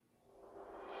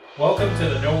Welcome to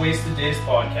the No Wasted Days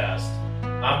podcast.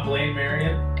 I'm Blaine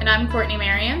Marion. And I'm Courtney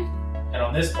Marion. And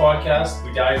on this podcast,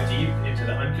 we dive deep into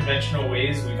the unconventional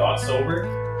ways we got sober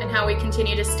and how we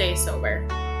continue to stay sober.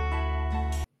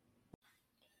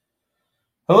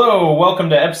 Hello, welcome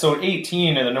to episode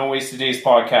 18 of the No Wasted Days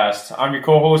podcast. I'm your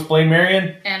co-host, Blaine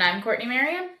Marion. And I'm Courtney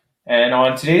Marion. And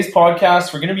on today's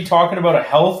podcast, we're going to be talking about a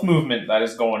health movement that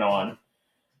is going on.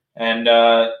 And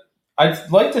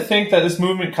I'd like to think that this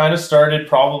movement kind of started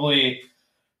probably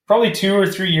 2 or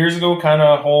 3 years ago,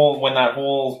 when that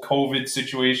whole COVID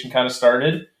situation kind of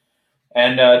started.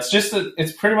 And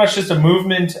it's pretty much just a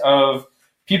movement of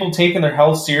people taking their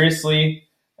health seriously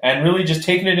and really just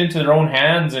taking it into their own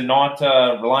hands and not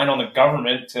relying on the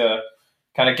government to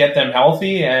kind of get them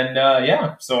healthy. And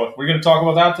so we're going to talk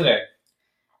about that today.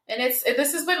 And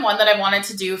this has been one that I wanted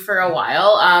to do for a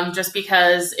while, just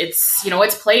because it's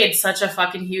played such a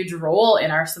fucking huge role in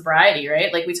our sobriety,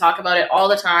 right? Like we talk about it all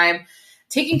the time,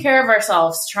 taking care of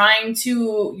ourselves, trying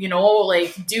to,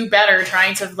 do better,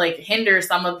 trying to hinder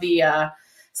some of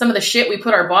the shit we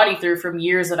put our body through from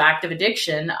years of active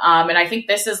addiction. And I think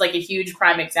this is like a huge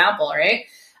prime example, right?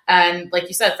 And like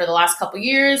you said, for the last couple of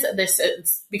years,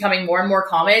 it's becoming more and more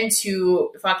common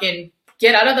to fucking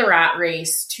get out of the rat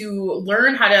race, to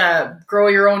learn how to grow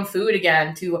your own food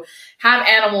again, to have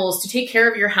animals, to take care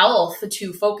of your health,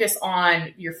 to focus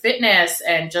on your fitness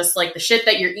and just like the shit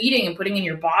that you're eating and putting in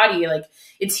your body. Like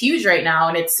it's huge right now.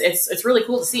 And it's really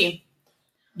cool to see.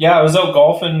 Yeah, I was out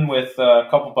golfing with a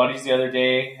couple buddies the other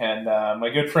day, and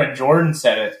my good friend Jordan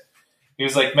said it. He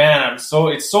was like, "Man,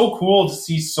 it's so cool to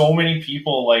see so many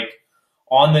people like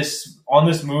on this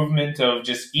movement of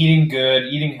just eating good,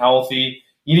 eating healthy,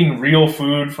 eating real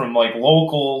food from like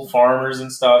local farmers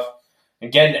and stuff,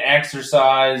 and getting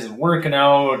exercise and working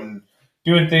out and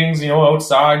doing things,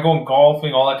 outside, going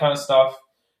golfing, all that kind of stuff.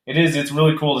 It's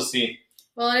really cool to see."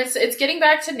 Well, and it's getting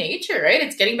back to nature, right?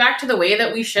 It's getting back to the way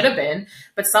that we should have been.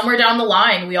 But somewhere down the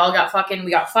line, we got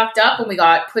fucked up and we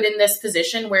got put in this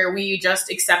position where we just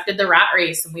accepted the rat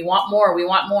race and we want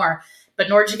more. But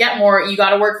in order to get more, you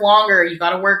got to work longer. You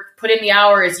got to put in the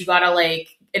hours. You got to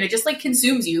and it just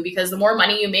consumes you, because the more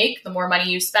money you make, the more money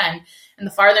you spend. And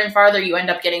the farther and farther you end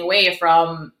up getting away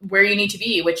from where you need to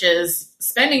be, which is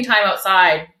spending time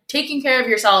outside, taking care of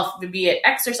yourself, be it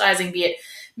exercising, be it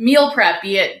meal prep,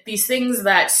 be it these things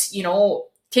that,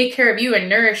 take care of you and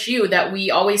nourish you, that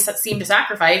we always seem to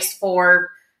sacrifice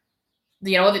for,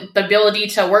 the ability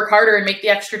to work harder and make the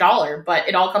extra dollar. But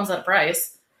it all comes at a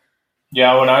price.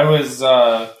 Yeah, when I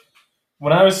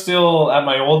was still at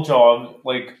my old job,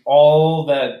 all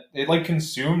that, it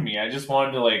consumed me. I just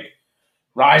wanted to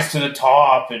rise to the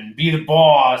top and be the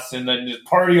boss and then just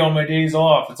party on my days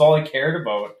off. It's all I cared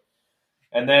about.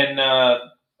 And then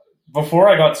before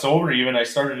I got sober, even, I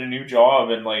started a new job,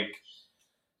 and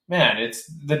it's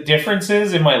the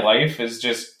differences in my life is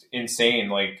just insane.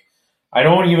 I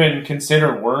don't even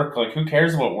consider work, who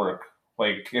cares about work?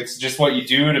 It's just what you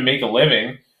do to make a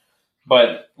living.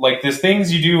 But the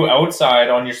things you do outside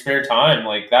on your spare time,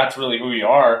 that's really who you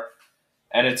are.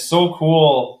 And it's so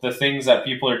cool, the things that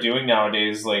people are doing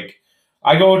nowadays.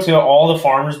 I go to all the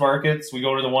farmers markets. We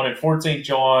go to the one in Fort St.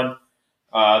 John,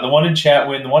 the one in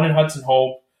Chetwynd, the one in Hudson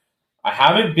Hope. I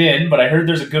haven't been, but I heard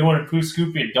there's a good one in Pouce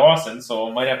Coupe and Dawson, so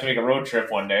I might have to make a road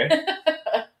trip one day.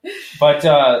 But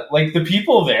the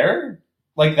people there,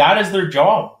 that is their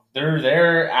job. They're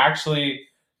there actually.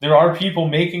 There are people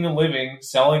making a living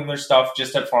selling their stuff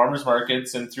just at farmers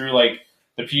markets and through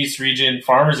the Peace Region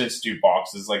Farmers Institute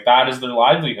boxes. That is their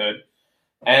livelihood.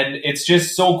 And it's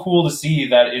just so cool to see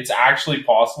that it's actually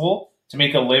possible to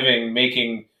make a living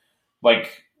making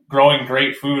growing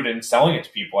great food and selling it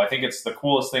to people. I think it's the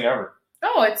coolest thing ever.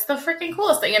 Oh, it's the freaking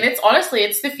coolest thing. And it's honestly,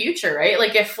 it's the future, right?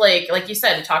 If like you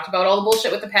said, we talked about all the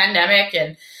bullshit with the pandemic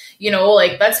and,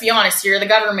 let's be honest here, the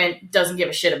government doesn't give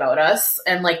a shit about us.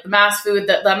 And the mass food,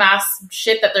 the mass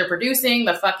shit that they're producing,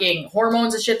 the fucking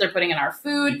hormones and shit they're putting in our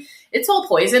food, it's all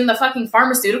poison. The fucking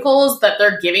pharmaceuticals that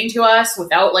they're giving to us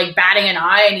without batting an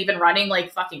eye and even running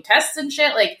fucking tests and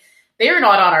shit, they are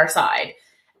not on our side.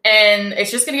 And it's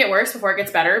just going to get worse before it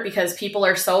gets better, because people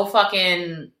are so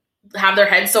fucking have their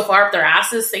heads so far up their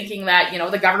asses thinking that,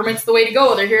 the government's the way to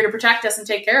go. They're here to protect us and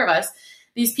take care of us.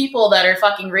 These people that are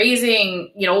fucking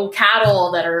raising,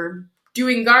 cattle, that are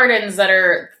doing gardens, that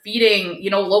are feeding,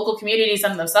 local communities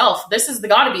and themselves. This is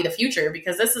gotta be the future,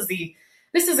 because this is the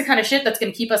kind of shit that's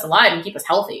going to keep us alive and keep us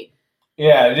healthy.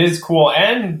 Yeah, it is cool.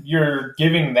 And you're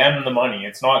giving them the money.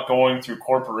 It's not going through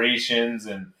corporations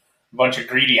and a bunch of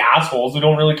greedy assholes who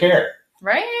don't really care.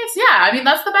 Right? Yeah, I mean,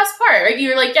 that's the best part, right?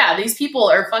 You're these people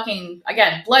are fucking,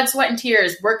 again, blood, sweat, and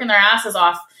tears, working their asses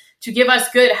off to give us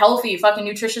good, healthy, fucking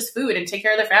nutritious food and take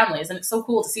care of their families. And it's so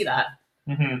cool to see that.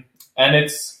 Mm-hmm. And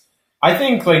I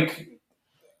think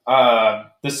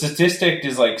the statistic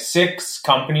is 6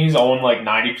 companies own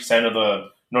 90% of the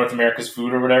North America's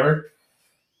food or whatever.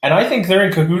 And I think they're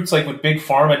in cahoots with Big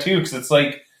Pharma too, because it's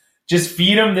just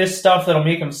feed them this stuff that'll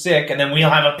make them sick, and then we'll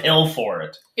have a pill for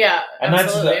it. Yeah, and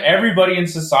absolutely. That's everybody in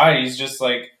society is just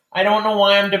I don't know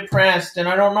why I'm depressed, and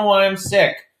I don't know why I'm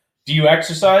sick. Do you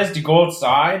exercise? Do you go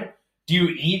outside? Do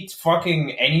you eat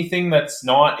fucking anything that's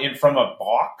not from a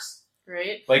box?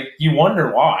 Right. You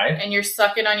wonder why. And you're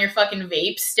sucking on your fucking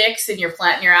vape sticks and you're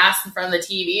planting your ass in front of the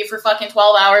TV for fucking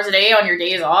 12 hours a day on your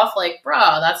days off.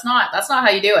 Bruh, that's not how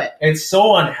you do it. It's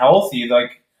so unhealthy.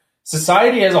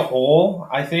 Society as a whole,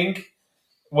 I think,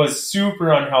 was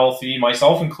super unhealthy,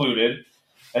 myself included.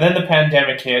 And then the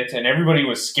pandemic hit and everybody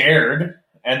was scared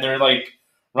and they're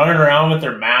running around with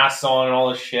their masks on and all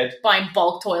this shit. Buying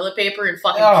bulk toilet paper and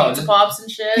fucking pizza pops and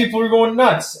shit. People are going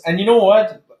nuts. And you know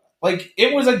what?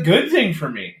 It was a good thing for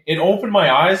me. It opened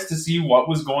my eyes to see what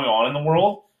was going on in the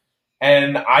world.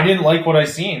 And I didn't like what I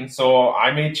seen. So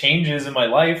I made changes in my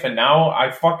life. And now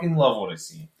I fucking love what I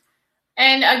see.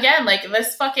 And again,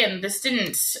 this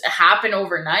didn't happen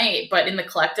overnight. But in the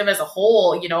collective as a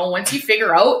whole, once you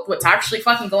figure out what's actually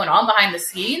fucking going on behind the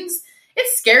scenes,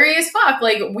 it's scary as fuck.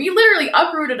 We literally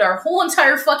uprooted our whole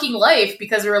entire fucking life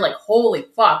because we were holy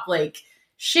fuck,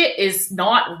 shit is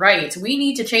not right. We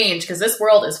need to change because this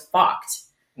world is fucked.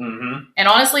 Mm-hmm. And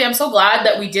honestly, I'm so glad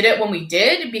that we did it when we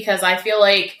did, because I feel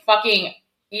fucking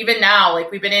even now,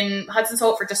 we've been in Hudson's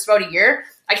Hope for just about a year.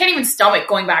 I can't even stomach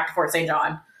going back to Fort St.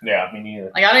 John. Yeah, me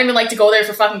neither. I don't even like to go there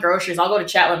for fucking groceries. I'll go to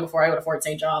Chetwynd before I go to Fort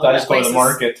St. John. I just go to the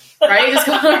market. Right? Just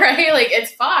go, right?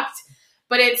 It's fucked.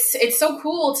 But it's so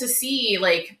cool to see,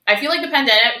 I feel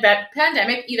the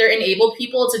pandemic either enabled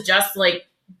people to just,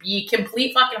 be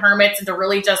complete fucking hermits and to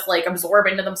really just, absorb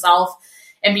into themselves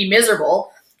and be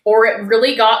miserable, or it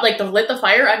really got, lit the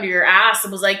fire under your ass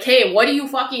and was hey, what do you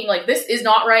fucking, this is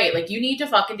not right. You need to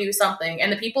fucking do something.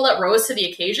 And the people that rose to the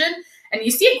occasion, and you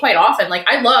see it quite often,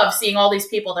 I love seeing all these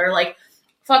people that are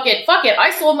fuck it. I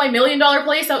sold my $1 million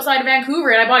place outside of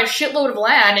Vancouver and I bought a shitload of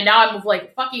land and now I'm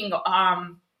fucking,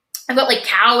 I've got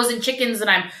cows and chickens and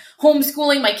I'm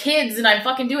homeschooling my kids and I'm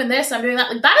fucking doing this, I'm doing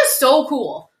that. That is so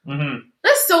cool. Mm-hmm.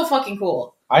 That's so fucking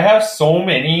cool. I have so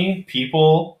many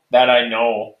people that I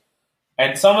know,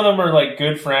 and some of them are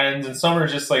good friends and some are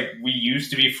just we used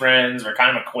to be friends or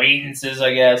kind of acquaintances,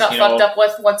 I guess. Got fucked up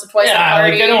with once or twice at a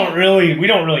party. We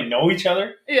don't really know each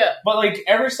other. Yeah. But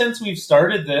ever since we've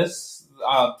started this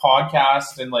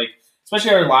podcast and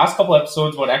especially our last couple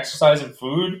episodes about exercise and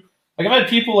food, I've had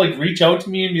people reach out to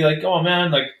me and be oh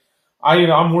man,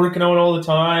 I'm working out all the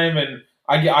time and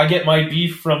I get my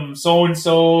beef from so and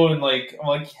so, and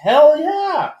I'm hell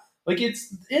yeah, it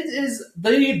is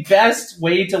the best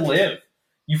way to live.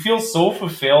 You feel so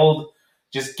fulfilled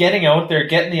just getting out there,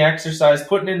 getting the exercise,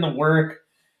 putting in the work,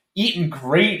 eating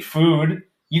great food.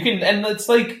 You can, and it's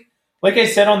like I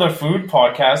said on the food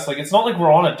podcast, it's not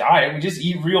we're on a diet. We just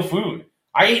eat real food.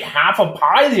 I ate half a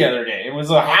pie the other day. It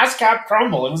was a Haskap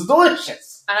crumble. It was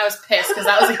delicious. And I was pissed because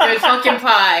that was a good fucking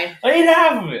pie. I ate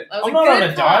half of it. I'm not on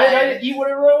a diet. I eat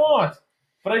whatever I want.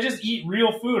 But I just eat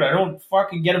real food. I don't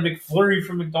fucking get a McFlurry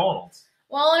from McDonald's.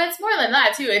 Well, and it's more than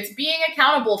that, too. It's being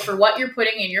accountable for what you're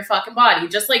putting in your fucking body.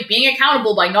 Just being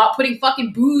accountable by not putting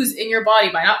fucking booze in your body,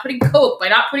 by not putting Coke, by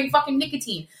not putting fucking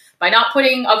nicotine, by not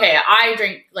putting, I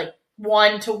drink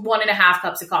 1 to 1.5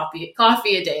 cups of coffee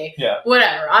a day. Yeah.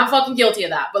 Whatever. I'm fucking guilty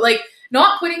of that. But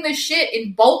not putting this shit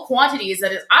in bulk quantities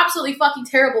that is absolutely fucking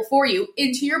terrible for you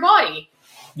into your body.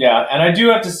 Yeah, and I do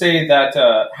have to say that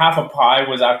half a pie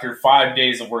was after 5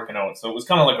 days of working out, so it was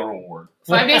kind of like a reward.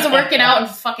 5 days of working out and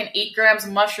fucking 8 grams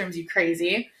of mushrooms, you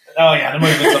crazy. Oh yeah, there might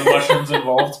have been some mushrooms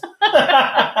involved.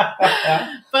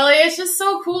 But it's just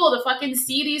so cool to fucking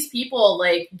see these people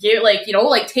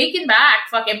taken back,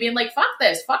 fucking being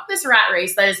fuck this rat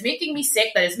race that is making me sick,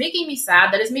 that is making me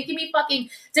sad, that is making me fucking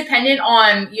dependent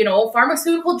on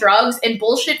pharmaceutical drugs and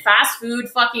bullshit fast food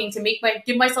fucking to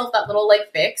give myself that little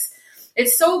fix.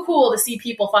 It's so cool to see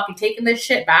people fucking taking this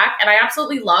shit back, and I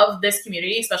absolutely love this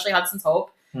community, especially Hudson's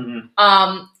Hope,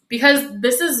 because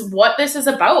this is what this is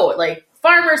about.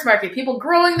 Farmers market, people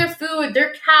growing their food,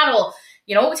 their cattle,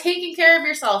 taking care of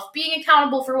yourself, being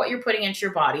accountable for what you're putting into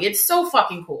your body. It's so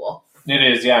fucking cool. It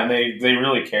is, yeah, and they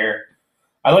really care.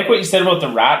 I like what you said about the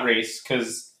rat race,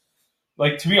 because,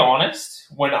 to be honest,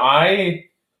 when I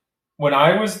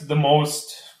was the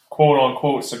most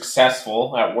quote-unquote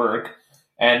successful at work,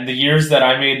 and the years that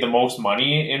I made the most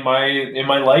money in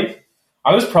my life,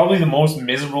 I was probably the most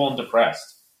miserable and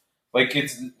depressed.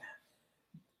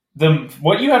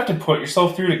 what you have to put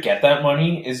yourself through to get that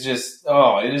money is just,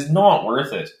 it is not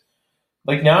worth it.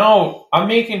 Like now, I'm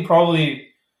making probably,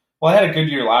 well, I had a good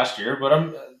year last year, but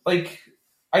I'm like,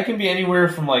 I can be anywhere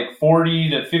from like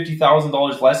 $40,000 to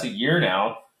 $50,000 less a year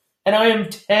now, and I am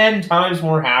 10 times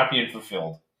more happy and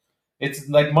fulfilled. It's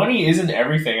like money isn't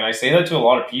everything, and I say that to a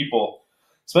lot of people,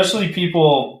 especially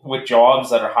people with jobs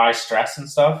that are high stress and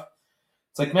stuff.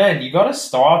 It's like, man, you got to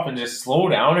stop and just slow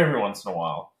down every once in a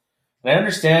while. And I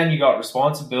understand you got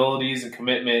responsibilities and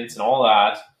commitments and all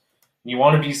that. And you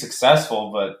want to be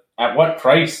successful, but at what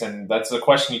price? And that's the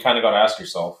question you kind of got to ask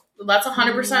yourself. That's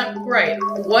 100% right.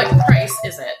 What price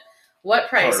is it? What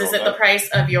price? Is it the price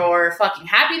of your fucking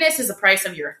happiness? Is the price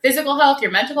of your physical health,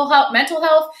 your mental health?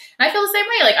 And I feel the same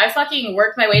way. Like, I fucking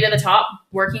worked my way to the top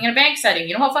working in a bank setting.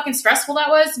 You know how fucking stressful that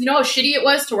was? You know how shitty it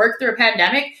was to work through a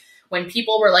pandemic when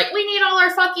people were like, we need all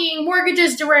our fucking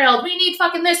mortgages derailed. We need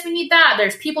fucking this. We need that.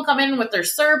 There's people come in with their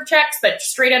CERB checks that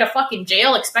straight out of fucking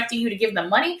jail expecting you to give them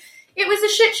money. It was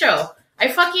a shit show. I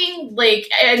fucking,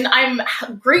 and I'm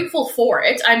grateful for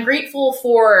it. I'm grateful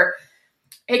for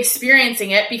experiencing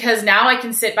it because now I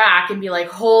can sit back and be like,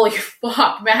 holy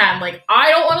fuck, man, like, I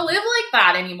don't want to live like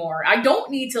that anymore. I don't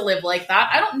need to live like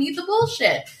that. I don't need the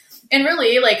bullshit. And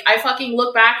really, like, I fucking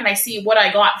look back and I see what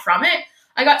I got from it.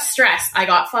 I got stressed. I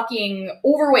got fucking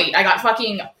overweight. I got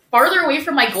fucking farther away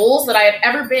from my goals that I had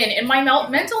ever been. And my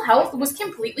mental health was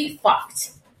completely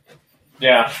fucked.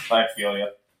 Yeah, I feel you.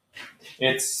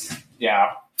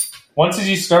 Once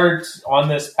you start on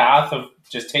this path of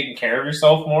just taking care of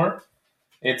yourself more,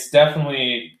 it's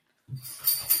definitely,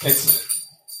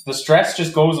 the stress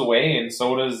just goes away, and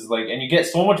so does, and you get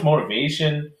so much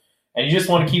motivation, and you just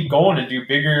want to keep going and do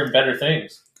bigger and better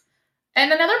things.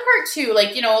 And another part too,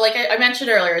 like I mentioned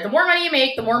earlier, the more money you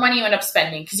make, the more money you end up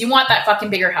spending, because you want that fucking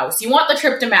bigger house, you want the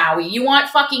trip to Maui, you want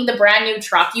fucking the brand new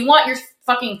truck, you want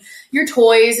your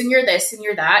toys and your this and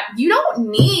your that. You don't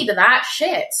need that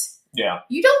shit. Yeah.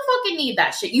 You don't fucking need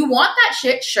that shit. You want that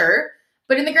shit, sure.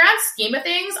 But in the grand scheme of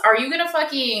things, are you going to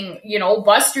fucking,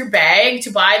 bust your bag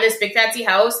to buy this big fancy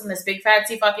house and this big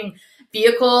fancy fucking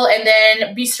vehicle and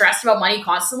then be stressed about money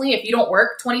constantly if you don't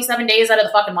work 27 days out of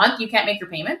the fucking month, you can't make your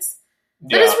payments?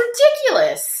 Yeah. That is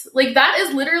ridiculous. Like, that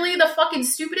is literally the fucking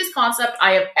stupidest concept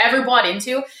I have ever bought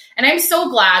into. And I'm so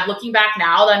glad looking back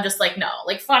now that I'm just like, no,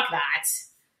 fuck that.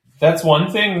 That's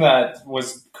one thing that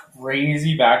was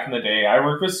crazy back in the day. I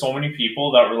worked with so many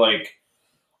people that were like,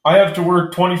 I have to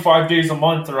work 25 days a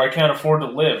month or I can't afford to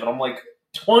live. And I'm like,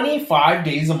 25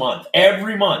 days a month,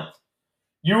 every month.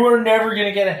 You are never going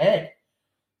to get ahead.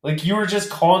 Like, you are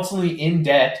just constantly in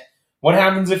debt. What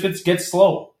happens if it gets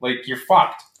slow? Like, you're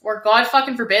fucked. Or God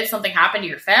fucking forbid something happened to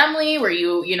your family where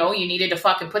you needed to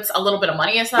fucking put a little bit of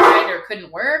money aside or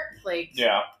couldn't work.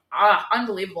 Yeah.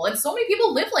 Unbelievable. And so many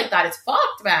people live like that. It's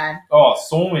fucked, man. Oh,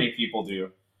 so many people do.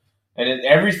 And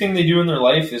everything they do in their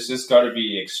life is just got to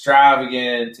be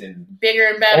extravagant and bigger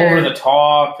and better, over the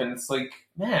top. And it's like,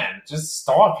 man, just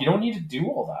stop. You don't need to do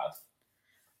all that.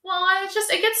 Well,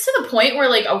 it gets to the point where,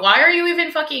 why are you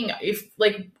even fucking,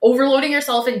 overloading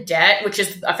yourself in debt, which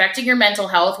is affecting your mental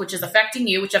health, which is affecting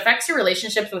you, which affects your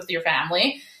relationships with your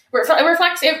family.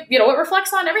 It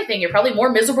reflects on everything. You're probably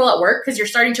more miserable at work because you're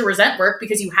starting to resent work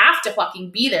because you have to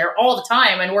fucking be there all the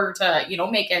time in order to,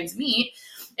 make ends meet.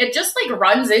 It just,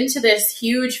 runs into this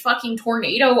huge fucking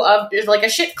tornado of, a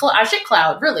shit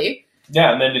cloud, really.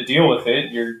 Yeah, and then to deal with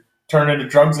it, you're turning to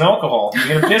drugs and alcohol.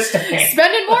 You're gonna piss tank.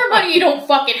 Spending more money you don't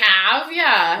fucking have,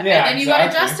 yeah. And then you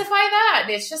gotta justify that.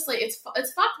 It's just it's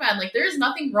fucked, man. There's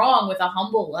nothing wrong with a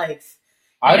humble life.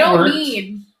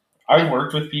 I've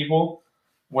worked with people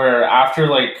where after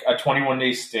a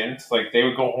 21-day stint, they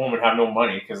would go home and have no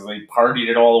money because they partied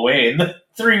it all away in the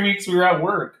 3 weeks we were at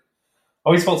work. I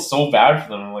always felt so bad for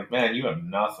them. I'm like, man, you have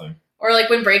nothing. Or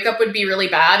when breakup would be really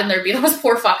bad and there'd be those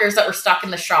poor fuckers that were stuck in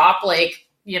the shop,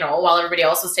 while everybody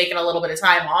else was taking a little bit of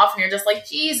time off, and you're just like,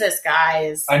 Jesus,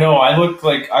 guys. I know. I look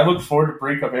forward to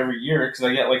breakup every year because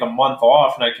I get a month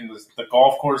off, and the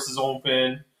golf course is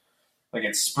open.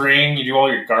 It's spring, you do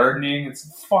all your gardening.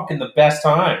 It's fucking the best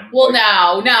time. Well,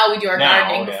 now we do our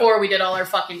gardening. Before we did all our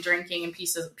fucking drinking and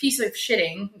piece of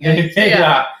shitting.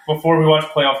 Yeah. Before we watched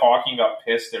playoff hockey and got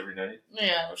pissed every night.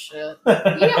 Yeah, no shit.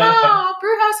 Yeah,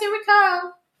 brew house, here we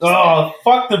come. Oh,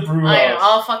 fuck the brew house. I know.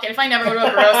 I'll fucking, if I never go to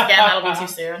a brew house again, that'll be too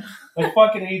soon. I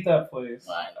fucking hate that place.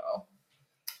 I know.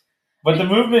 But the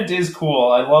movement is cool.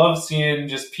 I love seeing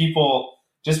just people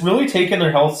just really taking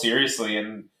their health seriously.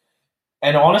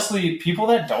 And honestly, people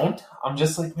that don't, I'm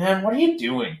just like, man, what are you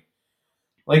doing?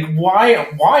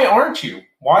 Why aren't you?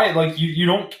 Why, you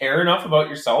don't care enough about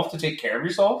yourself to take care of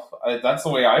yourself? That's the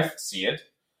way I see it.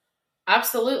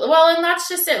 Absolutely. Well, and that's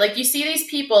just it. Like, you see these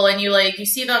people and you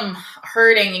see them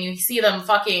hurting and you see them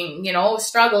fucking,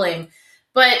 struggling.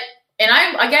 But, and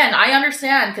I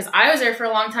understand because I was there for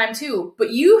a long time too, but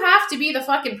you have to be the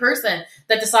fucking person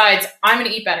that decides, I'm going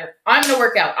to eat better. I'm going to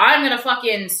work out. I'm going to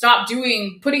fucking stop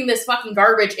putting this fucking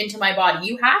garbage into my body.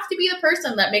 You have to be the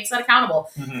person that makes that accountable.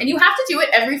 Mhm. And you have to do it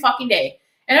every fucking day.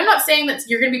 And I'm not saying that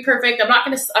you're going to be perfect. I'm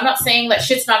not saying that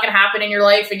shit's not going to happen in your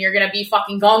life and you're going to be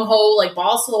fucking gung-ho, like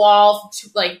balls to the wall,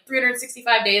 like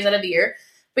 365 days out of the year.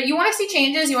 But you want to see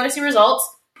changes. You want to see results.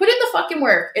 Put in the fucking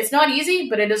work. It's not easy,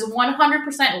 but it is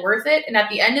 100% worth it. And at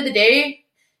the end of the day,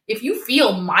 if you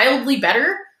feel mildly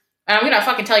better, and I'm going to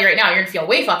fucking tell you right now, you're going to feel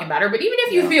way fucking better. But even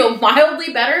if you feel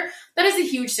mildly better, that is a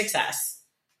huge success.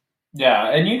 Yeah,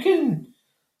 and you can,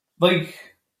 like,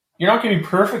 you're not going to be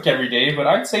perfect every day, but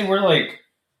I'd say we're like,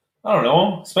 I don't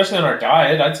know, especially on our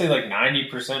diet, I'd say like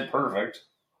 90% perfect.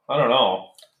 I don't know.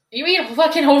 You ate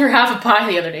fucking over half a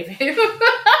pie the other day, babe.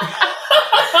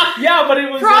 Yeah, but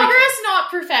it was progress, not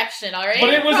perfection, all right?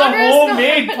 But it was a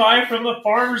homemade pie from the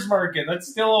farmer's market. That's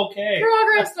still okay.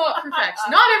 Progress, not perfection.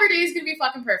 Not every day is going to be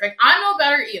fucking perfect. I'm no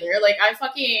better either. Like, I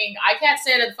can't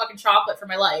stand the fucking chocolate for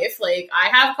my life. Like, I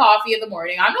have coffee in the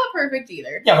morning. I'm not perfect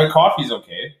either. Yeah, but coffee's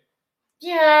okay.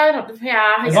 Yeah,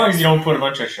 As long as you don't put a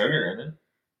bunch of sugar in it.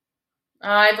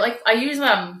 I use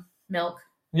milk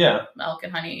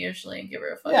and honey usually. Give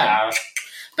her a fucking... Yeah.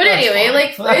 But anyway,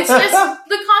 like, it's just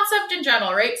the concept in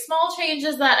general, right? Small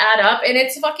changes that add up, and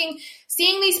it's fucking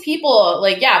seeing these people,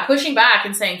 like, pushing back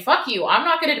and saying, fuck you, I'm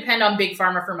not going to depend on Big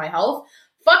Pharma for my health.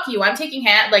 Fuck you, I'm taking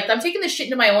this shit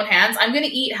into my own hands. I'm going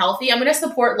to eat healthy. I'm going to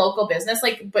support local business,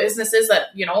 like businesses that,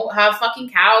 have fucking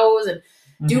cows and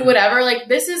do whatever. Like,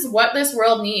 this is what this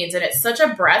world needs, and it's such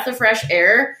a breath of fresh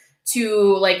air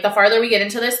to, like, the farther we get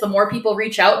into this, the more people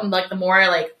reach out, and, like, the more,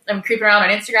 like, I'm creeping around on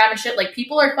Instagram and shit, like,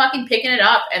 people are fucking picking it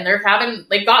up, and they've had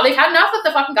enough of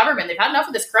the fucking government. They've had enough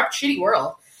of this corrupt, shitty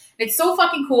world. It's so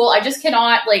fucking cool. I just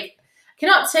cannot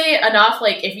say it enough.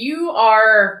 Like, if you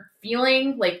are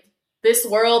feeling like this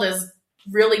world is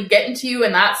really getting to you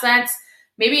in that sense,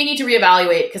 maybe you need to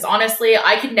reevaluate, because honestly,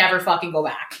 I could never fucking go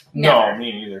back. Never. No,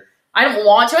 me neither. I don't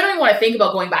want to. I don't even want to think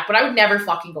about going back, but I would never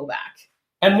fucking go back.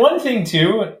 And one thing,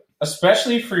 too,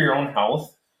 especially for your own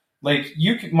health, like,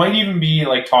 you might even be,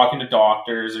 like, talking to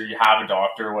doctors, or you have a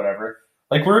doctor or whatever.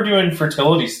 Like, we're doing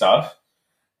fertility stuff,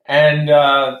 and,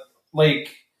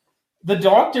 like, the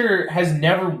doctor has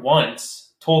never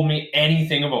once told me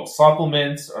anything about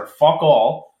supplements or fuck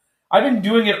all. I've been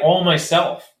doing it all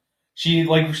myself. She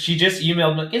just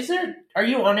emailed me, like, are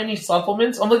you on any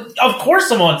supplements? I'm like, of course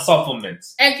I'm on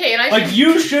supplements. Okay, and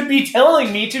you should be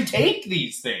telling me to take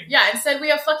these things. Yeah, instead we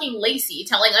have fucking Lacey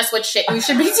telling us what shit we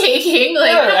should be taking.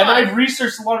 Like, yeah, and I've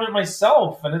researched a lot of it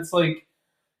myself, and it's like,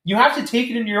 you have to take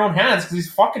it into your own hands, because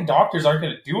these fucking doctors aren't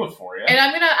going to do it for you. And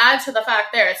I'm going to add to the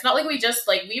fact there, it's not like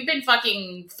we've been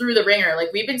fucking through the ringer. Like,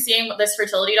 we've been seeing this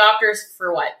fertility doctors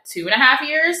for, 2.5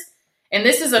 years? And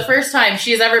this is the first time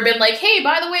she's ever been like, hey,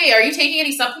 by the way, are you taking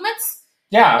any supplements?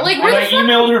 Yeah, like, and I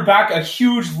emailed her back a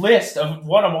huge list of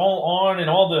what I'm all on and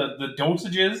all the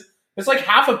dosages. It's like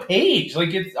half a page.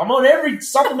 Like, I'm on every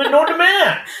supplement known to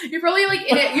man. You're probably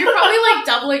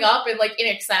doubling up and like in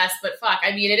excess, but fuck,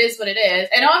 I mean, it is what it is.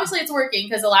 And obviously it's working,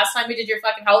 because the last time we did your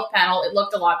fucking health panel, it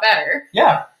looked a lot better.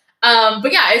 Yeah.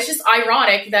 But yeah, it's just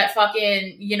ironic that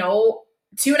fucking,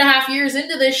 2.5 years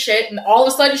into this shit, and all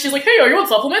of a sudden she's like, hey, are you on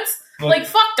supplements? Like,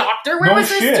 fuck, doctor, where was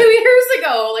this 2 years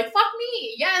ago? Like, fuck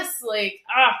me. Yes, like,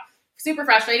 super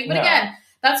frustrating. But again,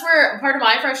 that's where part of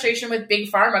my frustration with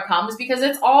Big Pharma comes, because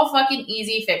it's all fucking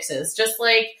easy fixes. Just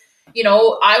like,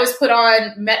 I was put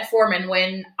on metformin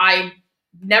when my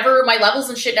levels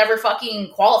and shit never fucking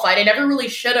qualified. I never really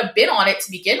should have been on it to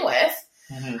begin with.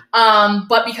 Mm-hmm.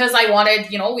 But because I wanted,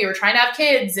 we were trying to have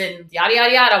kids and yada,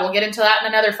 yada, yada. We'll get into that in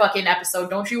another fucking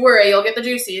episode. Don't you worry. You'll get the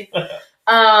juicy.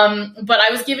 But I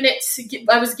was given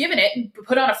it and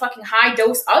put on a fucking high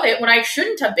dose of it when I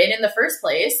shouldn't have been in the first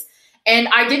place. And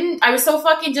I was so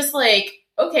fucking just like,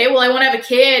 okay, well, I want to have a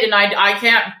kid, and I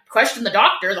can't question the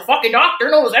doctor. The fucking doctor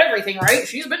knows everything, right?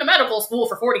 She's been to medical school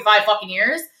for 45 fucking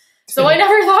years. So I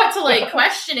never thought to like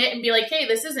question it and be like, hey,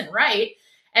 this isn't right.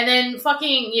 And then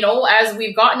fucking, as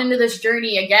we've gotten into this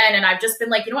journey again, and I've just been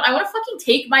like, I want to fucking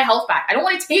take my health back. I don't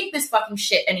want to take this fucking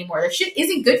shit anymore. This shit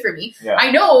isn't good for me. Yeah.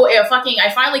 I know I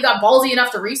finally got ballsy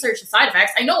enough to research the side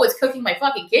effects. I know it's cooking my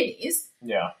fucking kidneys.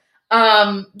 Yeah.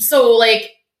 So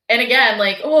like, and again,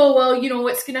 like, oh, well,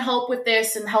 it's going to help with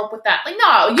this and help with that. Like,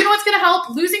 no, what's going to help?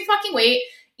 Losing fucking weight,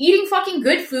 eating fucking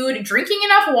good food, drinking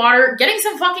enough water, getting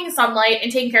some fucking sunlight,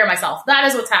 and taking care of myself. That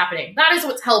is what's happening. That is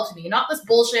what's helped me, not this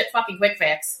bullshit fucking quick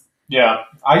fix. Yeah.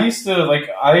 I used to, like,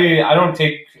 I don't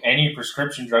take any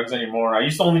prescription drugs anymore. I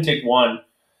used to only take one.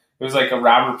 It was like a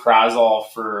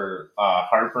rabeprazole for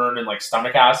heartburn and like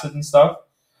stomach acid and stuff.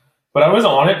 But I was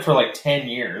on it for like 10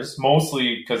 years,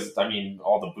 mostly because, I mean,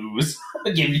 all the booze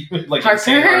give you like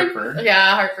insane heartburn.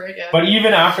 Yeah, heartburn, yeah. But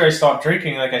even after I stopped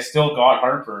drinking, like I still got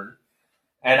heartburn.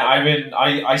 And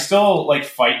I still like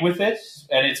fight with it.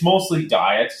 And it's mostly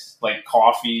diet. Like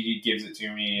coffee gives it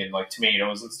to me and like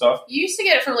tomatoes and stuff. You used to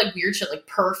get it from like weird shit like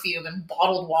perfume and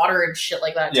bottled water and shit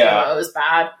like that too. Yeah. It was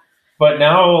bad. But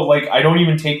now, like, I don't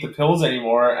even take the pills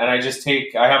anymore, and I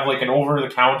have, like, an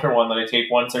over-the-counter one that I take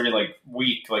once every, like,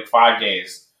 week, like, 5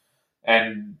 days.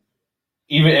 And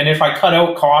if I cut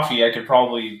out coffee, I could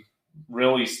probably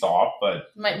really stop, but...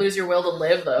 You might lose your will to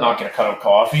live, though. I'm not going to cut out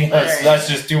coffee. That's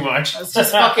just too much. That's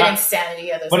just fucking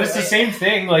insanity at this point. But it's the same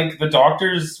thing, like, the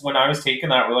doctors, when I was taking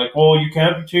that, were like, well, you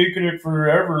can't be taking it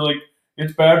forever, like,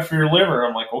 it's bad for your liver.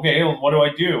 I'm like, okay, well, what do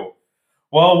I do?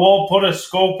 Well, we'll put a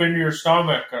scope into your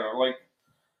stomach. Like,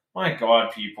 my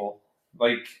God, people.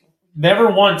 Like,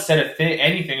 never once said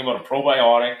anything about a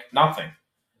probiotic. Nothing.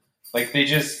 Like, they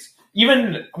just...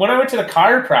 Even when I went to the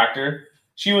chiropractor,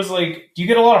 she was like, do you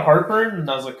get a lot of heartburn? And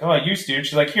I was like, oh, I used to. And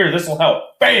she's like, here, this will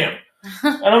help. Bam!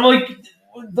 And I'm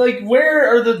like,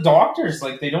 where are the doctors?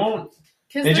 Like, they don't...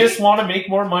 They just want to make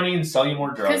more money and sell you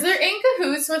more drugs. Because they're in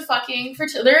cahoots with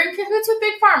they're in cahoots with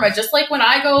Big Pharma. Just like when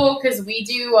I go, because we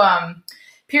do...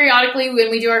 periodically,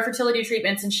 when we do our fertility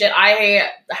treatments and shit, I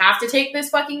have to take this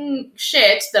fucking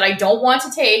shit that I don't want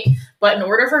to take, but in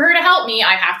order for her to help me,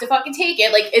 I have to fucking take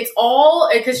it. Like, it's all,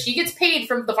 because she gets paid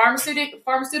from the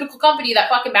pharmaceutical company that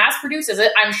fucking mass produces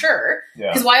it, I'm sure.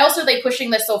 Because why else are they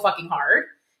pushing this so fucking hard?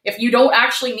 If you don't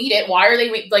actually need it, why are they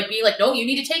like being like, no, you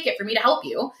need to take it for me to help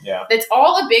you? Yeah. It's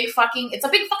all a big fucking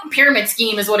pyramid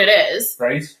scheme is what it is.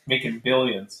 Right? Making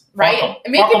billions. Right?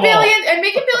 Making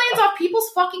billions off people's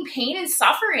fucking pain and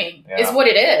suffering is what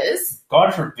it is.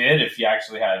 God forbid if you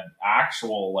actually had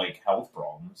actual, like, health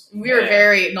problems. We were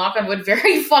very, knock on wood,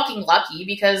 very fucking lucky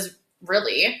because,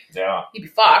 really, you'd be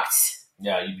fucked.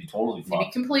 Yeah, you'd be totally fucked. You'd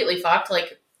be completely fucked.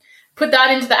 Like, put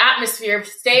that into the atmosphere.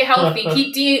 Stay healthy.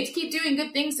 keep doing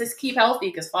good things to keep healthy,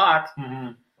 because fuck.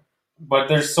 Mm-hmm. But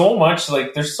there's so much,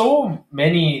 like, there's so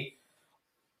many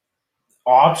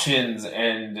options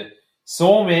and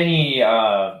so many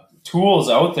tools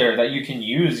out there that you can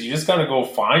use. You just gotta go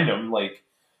find them. Like,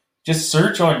 just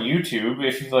search on YouTube.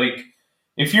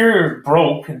 If you're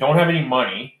broke and don't have any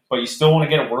money, but you still want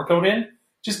to get a workout in,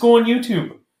 just go on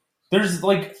YouTube. There's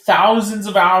like thousands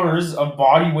of hours of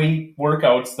body weight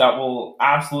workouts that will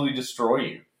absolutely destroy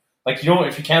you. Like,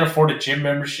 if you can't afford a gym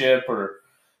membership or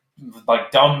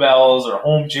like dumbbells or a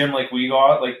home gym like we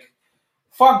got, like,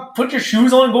 fuck, put your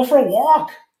shoes on and go for a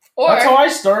walk. That's how I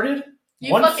started.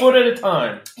 One foot at a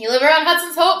time. You live around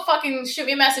Hudson's Hope, fucking shoot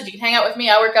me a message. You can hang out with me.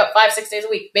 I work out 5-6 days a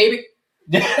week, baby.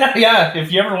 Yeah,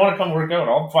 if you ever want to come work out,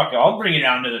 I'll bring you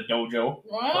down to the dojo.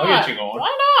 I'll get you going.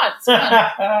 Why not? It's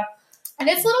fun. And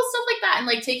it's little stuff like that and,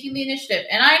 like, taking the initiative.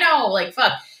 And I know, like,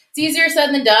 fuck, it's easier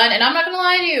said than done. And I'm not going to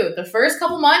lie to you. The first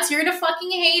couple months, you're going to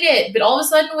fucking hate it. But all of a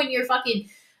sudden, when your fucking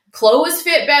clothes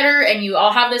fit better and you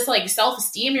all have this, like,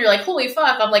 self-esteem, you're like, holy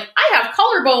fuck. I'm like, I have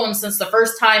collarbones since the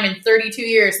first time in 32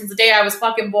 years, since the day I was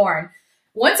fucking born.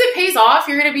 Once it pays off,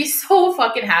 you're going to be so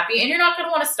fucking happy. And you're not going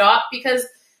to want to stop, because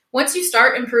once you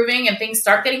start improving and things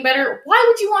start getting better, why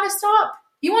would you want to stop?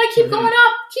 You want to keep going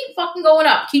up. Keep fucking going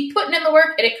up. Keep putting in the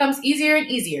work, and it comes easier and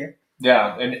easier.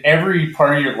 Yeah, and every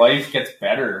part of your life gets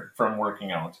better from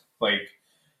working out. Like,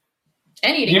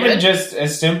 and eating even good. Just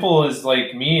as simple as,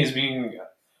 like, me as being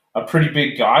a pretty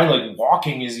big guy, like,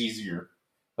 walking is easier.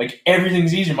 Like,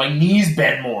 everything's easier. My knees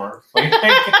bend more. Like,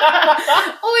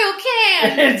 oil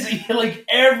can. It's like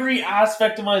every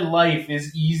aspect of my life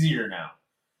is easier now.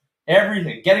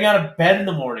 Everything. Getting out of bed in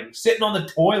the morning, sitting on the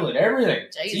toilet, everything.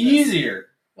 Jesus. It's easier.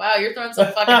 Wow, you're throwing some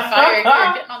fucking fire in here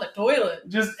and getting on the toilet.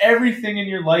 Just everything in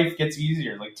your life gets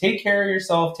easier. Like, take care of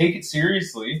yourself. Take it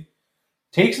seriously.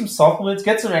 Take some supplements.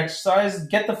 Get some exercise.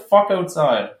 Get the fuck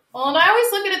outside. Well, and I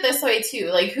always look at it this way,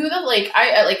 too. Like,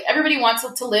 everybody wants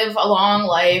to live a long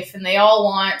life, and they all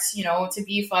want, to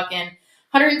be fucking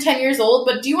 110 years old.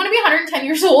 But do you want to be 110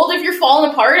 years old if you're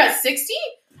falling apart at 60?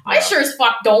 Yeah. I sure as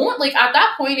fuck don't. Like, at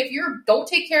that point, if you don't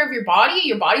take care of your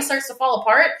body starts to fall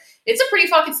apart. It's a pretty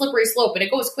fucking slippery slope, and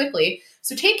it goes quickly.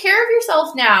 So take care of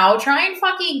yourself now. Try and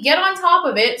fucking get on top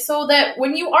of it so that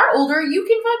when you are older, you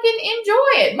can fucking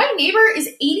enjoy it. My neighbor is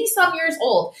 80-some years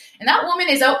old, and that woman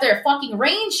is out there fucking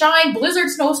rain, shine,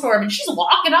 blizzard, snowstorm, and she's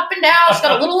walking up and down. She's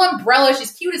got a little umbrella. She's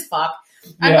cute as fuck.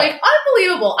 I'm like,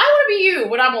 unbelievable. I want to be you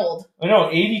when I'm old. I know,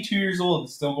 82 years old and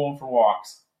still going for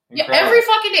walks. Yeah, Incredible. every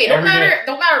fucking day. Don't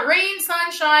Every matter rain,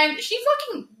 sunshine. She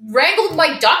fucking wrangled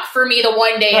my duck for me the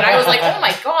one day, and I was like, oh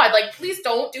my god, like please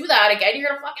don't do that again. You're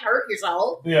gonna fucking hurt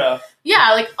yourself. Yeah.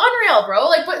 Yeah, like unreal, bro.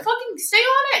 Like, but fucking stay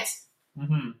on it.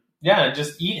 Mm-hmm. Yeah, and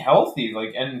just eat healthy.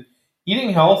 Like, and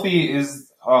eating healthy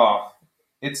is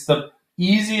it's the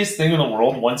easiest thing in the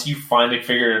world once you finally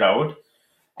figure it out.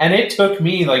 And it took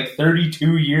me like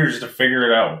 32 years to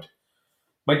figure it out.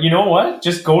 But you know what?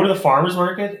 Just go to the farmer's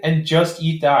market and just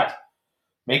eat that.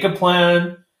 Make a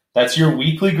plan. That's your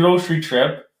weekly grocery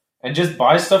trip. And just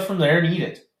buy stuff from there and eat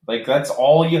it. Like, that's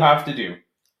all you have to do.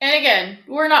 And again,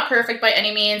 we're not perfect by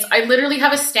any means. I literally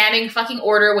have a standing fucking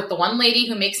order with the one lady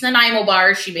who makes Nanaimo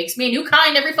bars. She makes me a new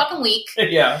kind every fucking week.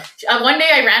 Yeah. One day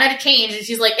I ran out of change, and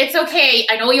she's like, "It's okay.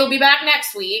 I know you'll be back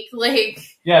next week." Like,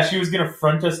 yeah, she was gonna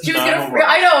front us. She was gonna.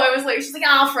 I know. I was like, she's like,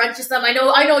 "I'll front you some. I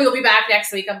know you'll be back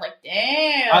next week." I'm like,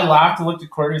 "Damn." I laughed and looked at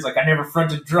Courtney. He's like, "I never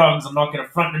fronted drugs. I'm not gonna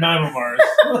front Nanaimo bars."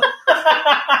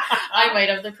 I might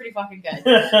have. They're pretty fucking good.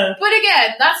 But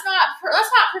again, that's not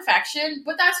perfection,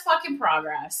 but that's fucking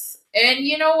progress. And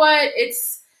you know what?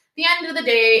 It's the end of the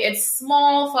day. It's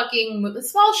small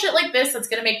shit like this that's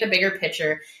gonna make the bigger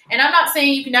picture. And I'm not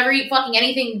saying you can never eat fucking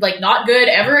anything like not good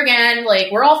ever again.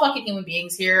 Like, we're all fucking human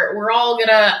beings here. We're all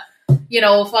gonna,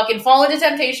 fucking fall into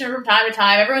temptation from time to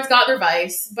time. Everyone's got their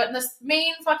vice. But the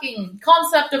main fucking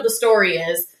concept of the story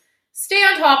is, stay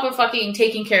on top of fucking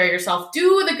taking care of yourself.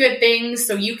 Do the good things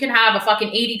so you can have a fucking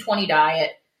 80-20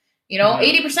 diet.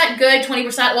 80% good,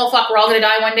 20%, well, fuck, we're all going to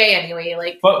die one day anyway.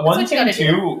 Like, but one thing,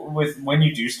 too, with when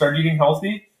you do start eating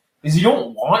healthy, is you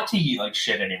don't want to eat like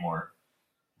shit anymore.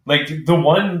 Like, the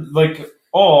one, like,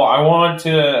 I want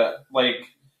to, like,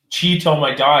 cheat on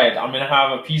my diet. I'm going to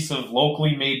have a piece of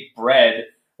locally made bread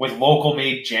with local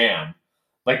made jam.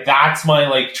 Like, that's my,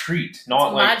 like, treat.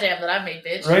 Not like my jam that I made,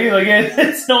 bitch. Right? Like,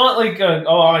 it's not like,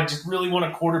 I just really want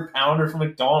a quarter pounder from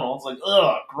McDonald's. Like,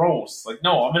 ugh, gross. Like,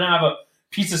 no, I'm going to have a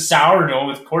piece of sourdough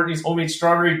with Courtney's homemade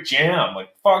strawberry jam. Like,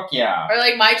 fuck yeah. Or,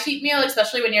 like, my cheat meal,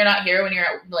 especially when you're not here, when you're,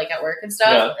 at work and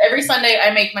stuff. Yeah. Every Sunday,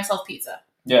 I make myself pizza.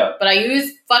 Yeah. But I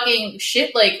use fucking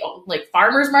shit like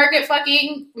farmer's market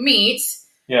fucking meat.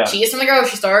 Yeah. Cheese from the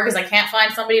grocery store, because I can't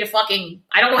find somebody to fucking...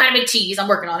 I don't know how to make cheese. I'm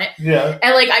working on it. Yeah.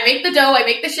 And, like, I make the dough. I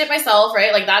make the shit myself,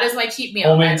 right? Like, that is my cheat meal.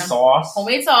 Homemade sauce.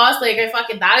 Like,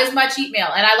 that is my cheat meal.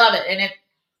 And I love it. And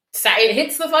it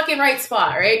hits the fucking right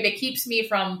spot, right? It keeps me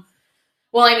from...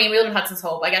 Well, I mean, we live in Hudson's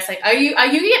Hope. Like I say, you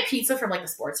get pizza from, like, the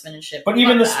Sportsman and shit. But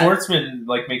even the Sportsman,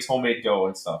 like, makes homemade dough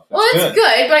and stuff. It's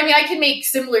good. But, I mean, I can make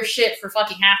similar shit for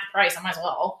fucking half the price. I might as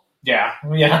well. Yeah.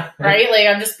 Yeah. Right? Like,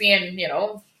 I'm just being,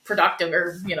 productive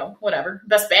or, whatever.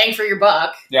 Best bang for your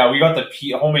buck. Yeah, we got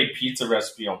the homemade pizza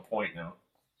recipe on point now.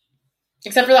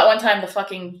 Except for that one time the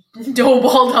fucking dough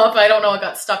balled up. I don't know, it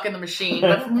got stuck in the machine.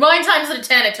 But 9 times out of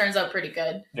 10, it turns out pretty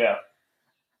good. Yeah.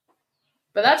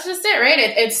 But that's just it, right?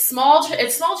 It's small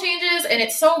changes, and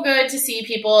it's so good to see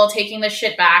people taking this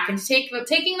shit back and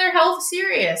taking their health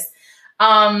serious.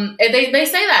 They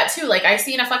say that too. Like, I've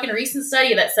seen a fucking recent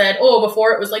study that said,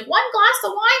 before it was like 1 glass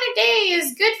of wine a day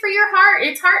is good for your heart.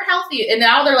 It's heart healthy. And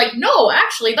now they're like, no,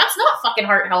 actually, that's not fucking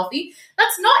heart healthy.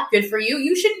 That's not good for you.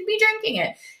 You shouldn't be drinking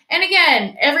it. And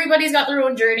again, everybody's got their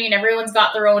own journey and everyone's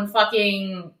got their own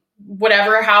fucking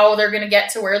whatever, how they're going to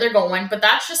get to where they're going. But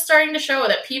that's just starting to show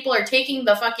that people are taking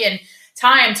the fucking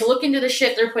time to look into the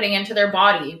shit they're putting into their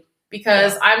body.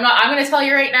 Because I'm going to tell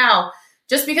you right now,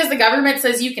 just because the government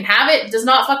says you can have it does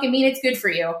not fucking mean it's good for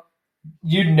you.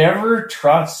 You never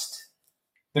trust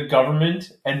the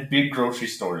government and big grocery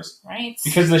stores. Right.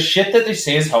 Because the shit that they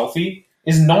say is healthy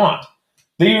is not.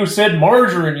 They said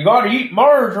margarine, you gotta eat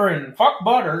margarine, fuck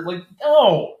butter. Like,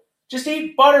 no. Just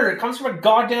eat butter. It comes from a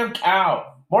goddamn cow.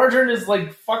 Margarine is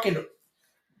like fucking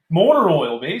motor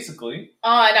oil, basically.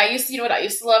 And I used to, you know what I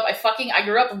used to love? I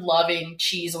grew up loving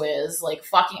Cheese Whiz. Like,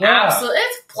 fucking absolute.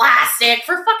 It's plastic.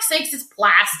 For fuck's sakes, it's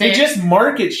plastic. They just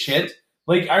market shit.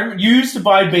 Like, I used to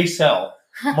buy Basel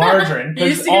margarine.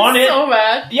 Because on it. So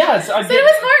bad. Yeah. So it was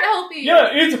heart healthy. Yeah,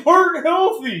 it's heart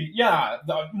healthy. Yeah,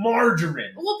 the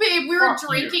margarine. Well, babe, we were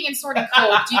drinking and snorting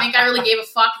Coke. Do you think I really gave a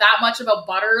fuck that much about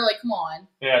butter? Like, come on.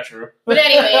 Yeah, true. But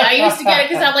anyway, I used to get it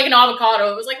because I had like an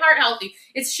avocado. It was like heart healthy.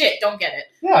 It's shit. Don't get it.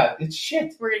 Yeah, it's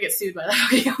shit. We're gonna get sued by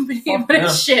that company, but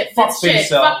it's shit. Fuck it's shit.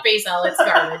 Fuck Basel. It's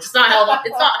garbage. It's not healthy.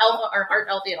 It's not healthy or heart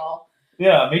healthy at all.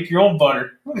 Yeah, make your own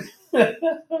butter.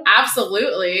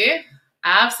 Absolutely.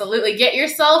 Get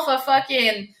yourself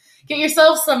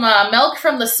some milk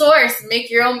from the source.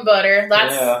 Make your own butter.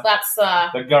 That's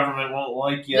the government won't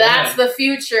like you. That's the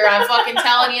future. I'm fucking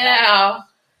telling you now.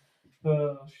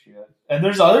 Oh shit. And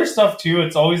there's other stuff too.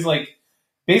 It's always like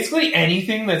basically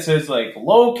anything that says like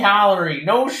low calorie,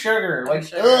 no sugar, No like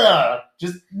sugar.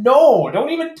 just no, don't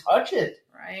even touch it.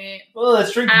 Right. Ugh,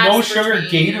 let's drink no sugar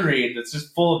Aspartame. Gatorade that's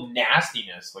just full of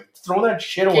nastiness. Like throw that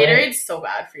shit away. Gatorade's so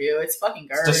bad for you. It's fucking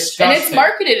garbage. And disgusting. it's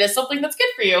marketed as something that's good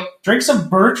for you. Drink some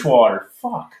birch water.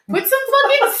 Fuck. Put some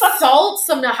fucking salt,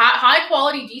 some high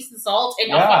quality, decent salt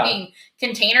in a Yeah. fucking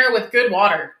container with good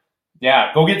water.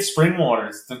 Yeah, go get spring water.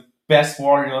 It's the best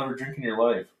water you'll ever drink in your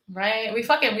life. Right? We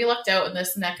lucked out in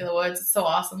this neck of the woods. It's so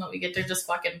awesome that we get to just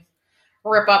fucking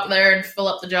rip up there and fill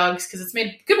up the jugs because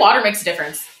good water makes a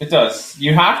difference. It does.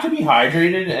 You have to be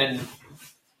hydrated and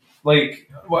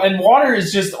and water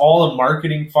is just all a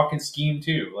marketing fucking scheme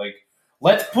too. Like,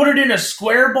 let's put it in a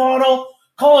square bottle,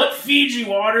 call it Fiji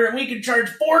water, and we can charge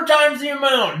 4 times the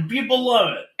amount, and people love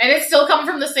it. And it's still coming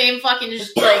from the same fucking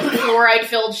like fluoride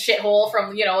filled shithole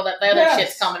from that the other Yes.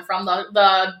 shit's coming from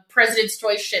the President's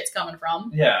Choice shit's coming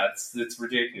from. Yeah, it's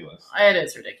ridiculous. It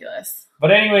is ridiculous.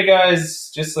 But anyway,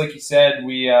 guys, just like you said,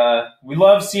 we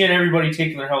love seeing everybody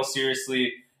taking their health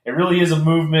seriously. It really is a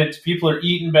movement. People are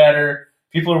eating better.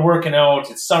 People are working out.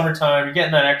 It's summertime. You're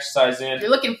getting that exercise in. You're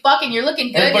looking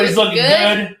good. Everybody's you're looking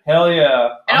good. Hell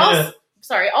yeah. And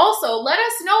also, let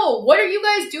us know, what are you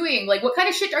guys doing? Like, what kind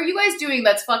of shit are you guys doing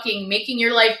that's fucking making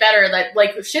your life better? That,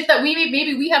 like, shit that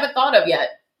maybe we haven't thought of yet.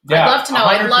 Yeah, I'd love to know.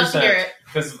 I'd love to hear it.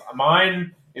 Because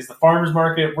mine is the farmer's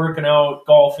market, working out,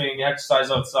 golfing, exercise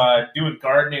outside, doing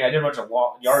gardening. I did a bunch of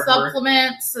yard work.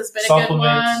 Supplements has been a good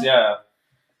one. Yeah.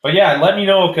 But yeah, let me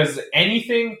know, because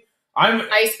anything...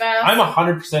 Ice baths. I'm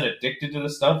 100% addicted to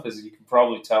this stuff, as you can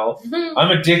probably tell. Mhm.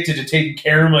 I'm addicted to taking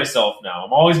care of myself now.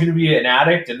 I'm always going to be an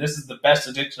addict, and this is the best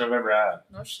addiction I've ever had.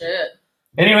 No shit.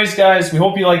 Anyways, guys, we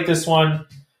hope you like this one.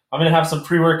 I'm going to have some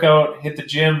pre-workout, hit the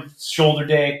gym, it's shoulder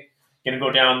day. Going to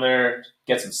go down there,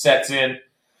 get some sets in. If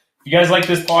you guys like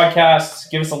this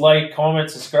podcast, give us a like, comment,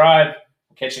 subscribe.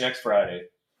 We'll catch you next Friday.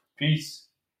 Peace.